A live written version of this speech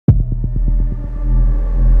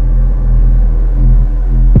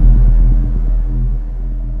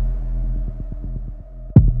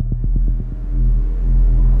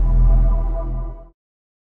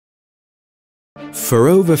For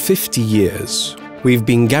over 50 years, we've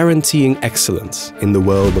been guaranteeing excellence in the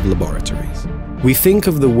world of laboratories. We think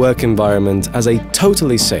of the work environment as a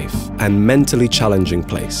totally safe and mentally challenging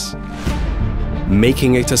place,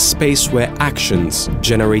 making it a space where actions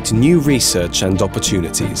generate new research and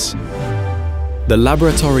opportunities. The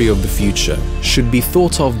laboratory of the future should be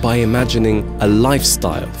thought of by imagining a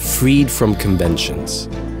lifestyle freed from conventions,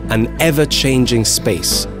 an ever-changing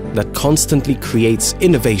space that constantly creates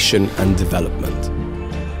innovation and development.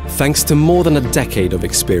 Thanks to more than a decade of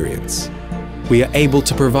experience, we are able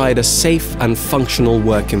to provide a safe and functional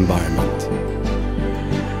work environment.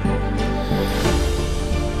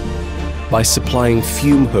 By supplying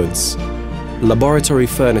fume hoods, laboratory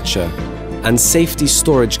furniture, and safety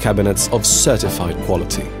storage cabinets of certified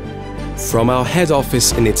quality. From our head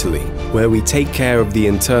office in Italy, where we take care of the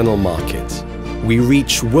internal market, we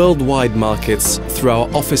reach worldwide markets through our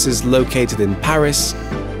offices located in Paris,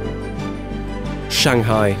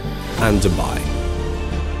 Shanghai, and Dubai.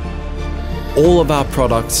 All of our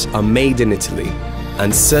products are made in Italy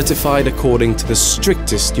and certified according to the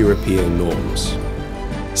strictest European norms.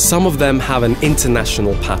 Some of them have an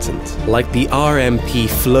international patent, like the RMP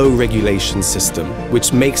flow regulation system,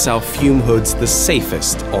 which makes our fume hoods the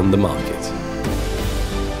safest on the market.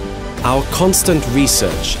 Our constant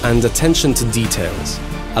research and attention to details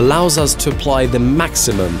allows us to apply the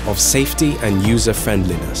maximum of safety and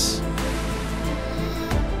user-friendliness.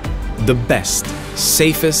 The best,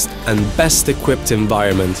 safest and best equipped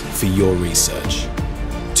environment for your research.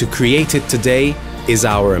 To create it today is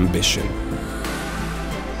our ambition.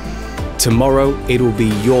 Tomorrow, it will be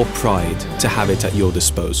your pride to have it at your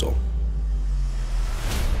disposal.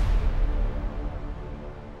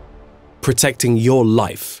 Protecting your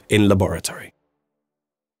life in laboratory.